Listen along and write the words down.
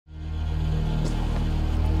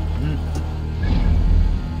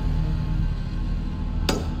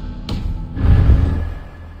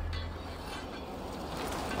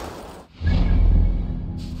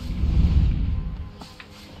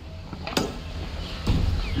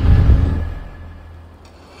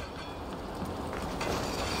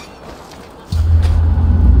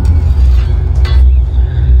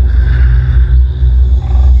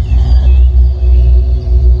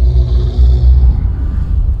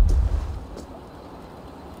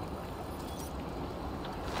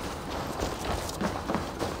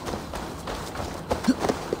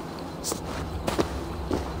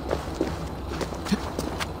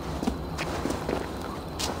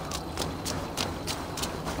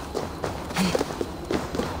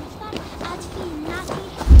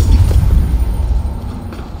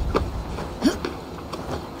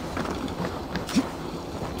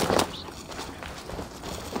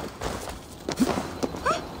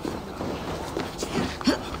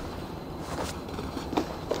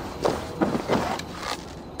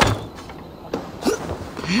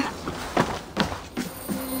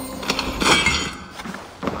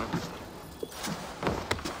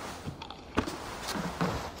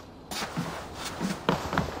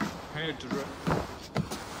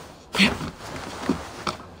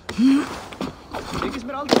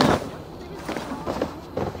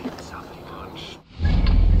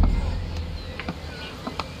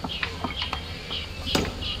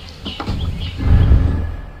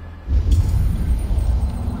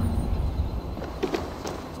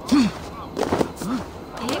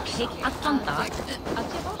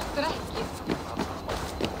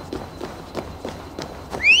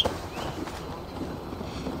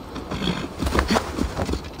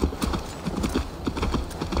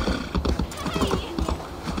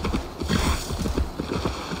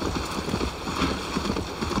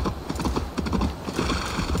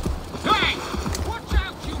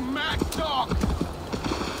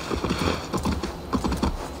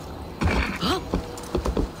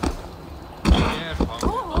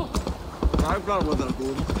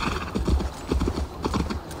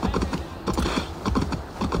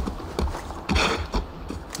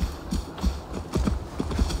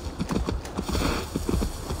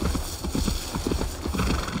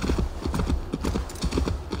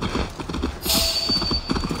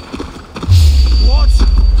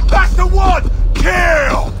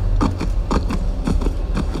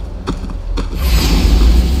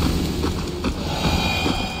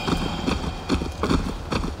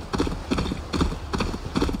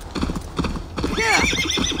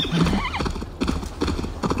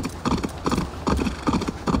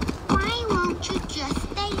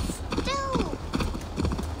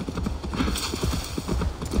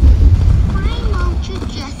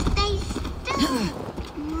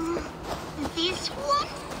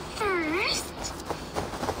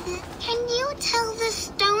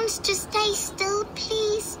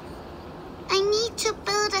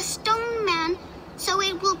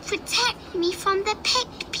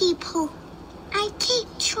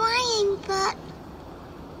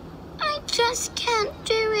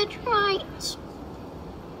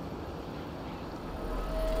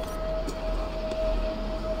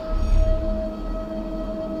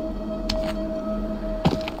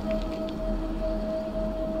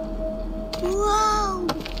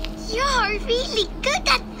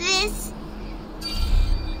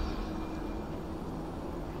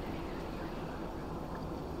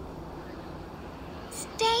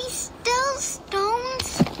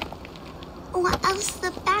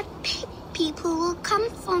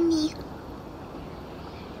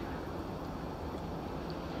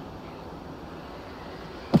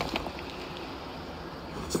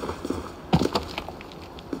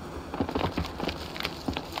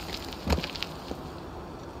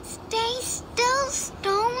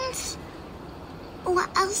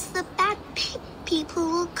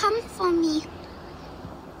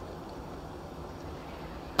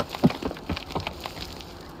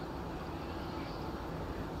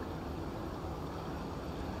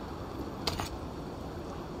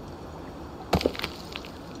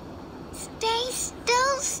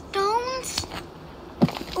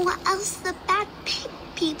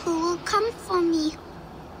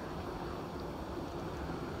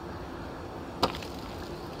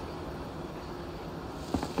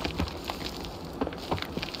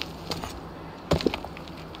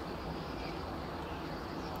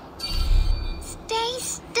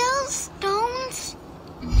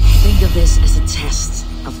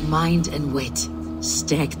Mind and wit.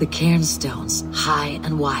 Stack the cairnstones high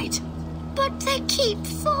and wide. But they keep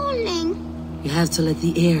falling. You have to let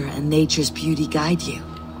the air and nature's beauty guide you.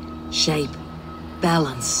 Shape,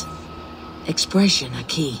 balance, expression are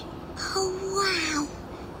key. Oh wow.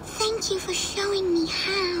 Thank you for showing me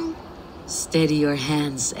how. Steady your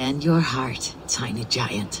hands and your heart, tiny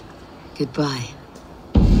giant. Goodbye.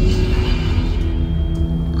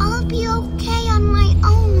 I'll be okay on my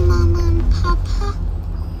own, Mama and Papa.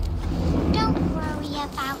 Don't worry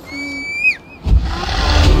about me.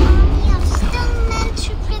 Mommy are still meant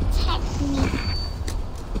to protect me.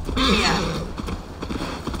 Yeah.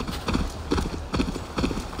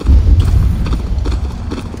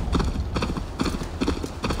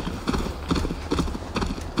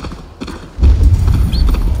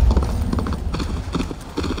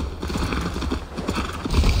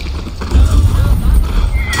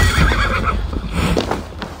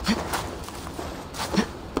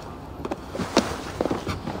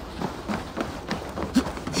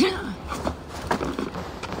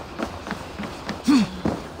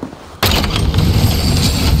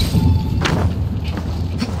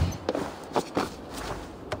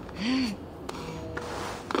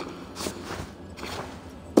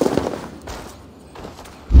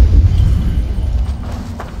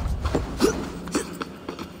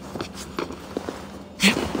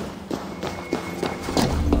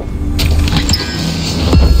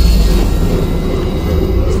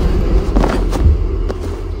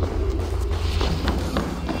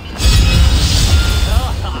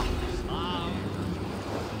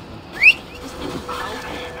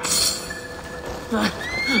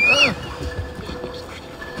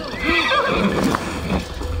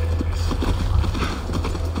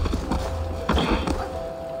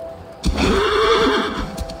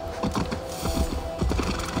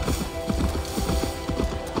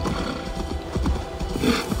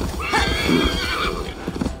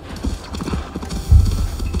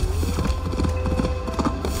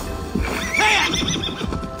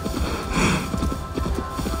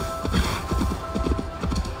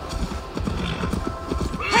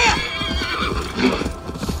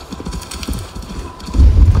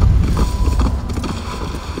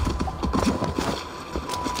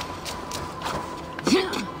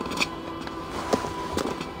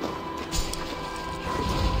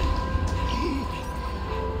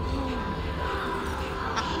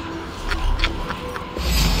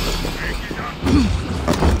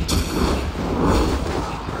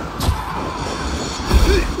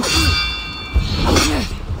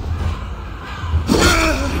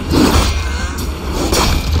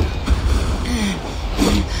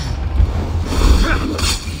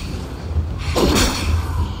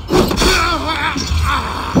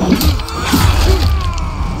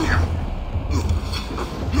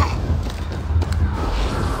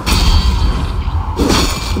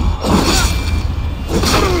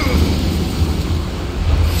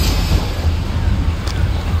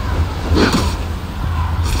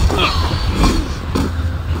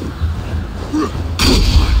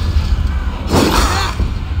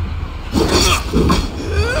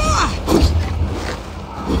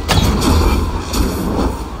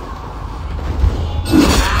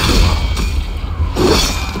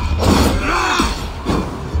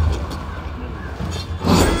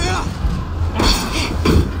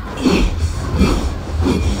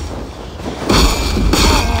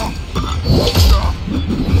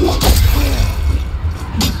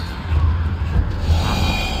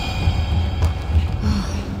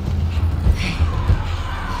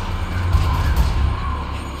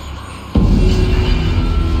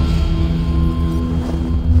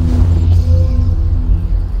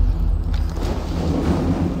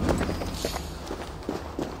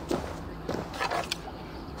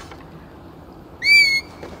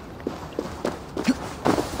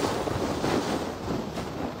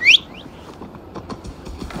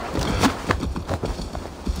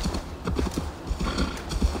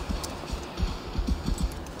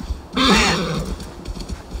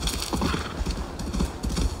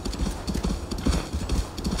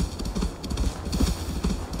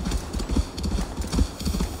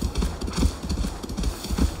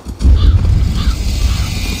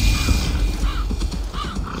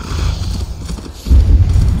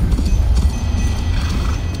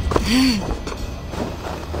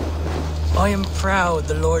 I am proud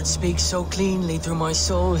the Lord speaks so cleanly through my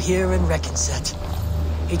soul here in Reckenset.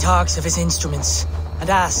 He talks of his instruments, and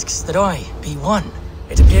asks that I be one.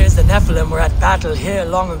 It appears the Nephilim were at battle here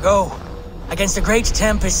long ago. Against a great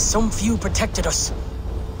tempest, some few protected us.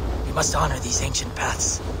 We must honor these ancient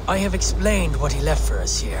paths. I have explained what he left for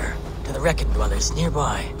us here, to the Reckon dwellers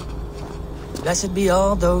nearby. Blessed be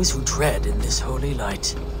all those who tread in this holy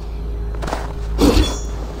light.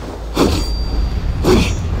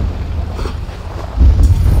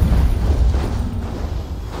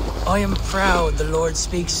 I am proud the Lord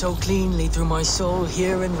speaks so cleanly through my soul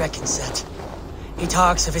here in Reckenset. He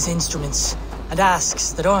talks of his instruments, and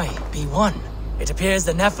asks that I be one. It appears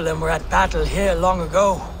the Nephilim were at battle here long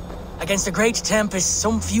ago. Against a great tempest,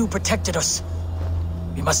 some few protected us.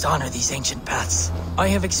 We must honor these ancient paths. I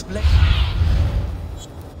have explained...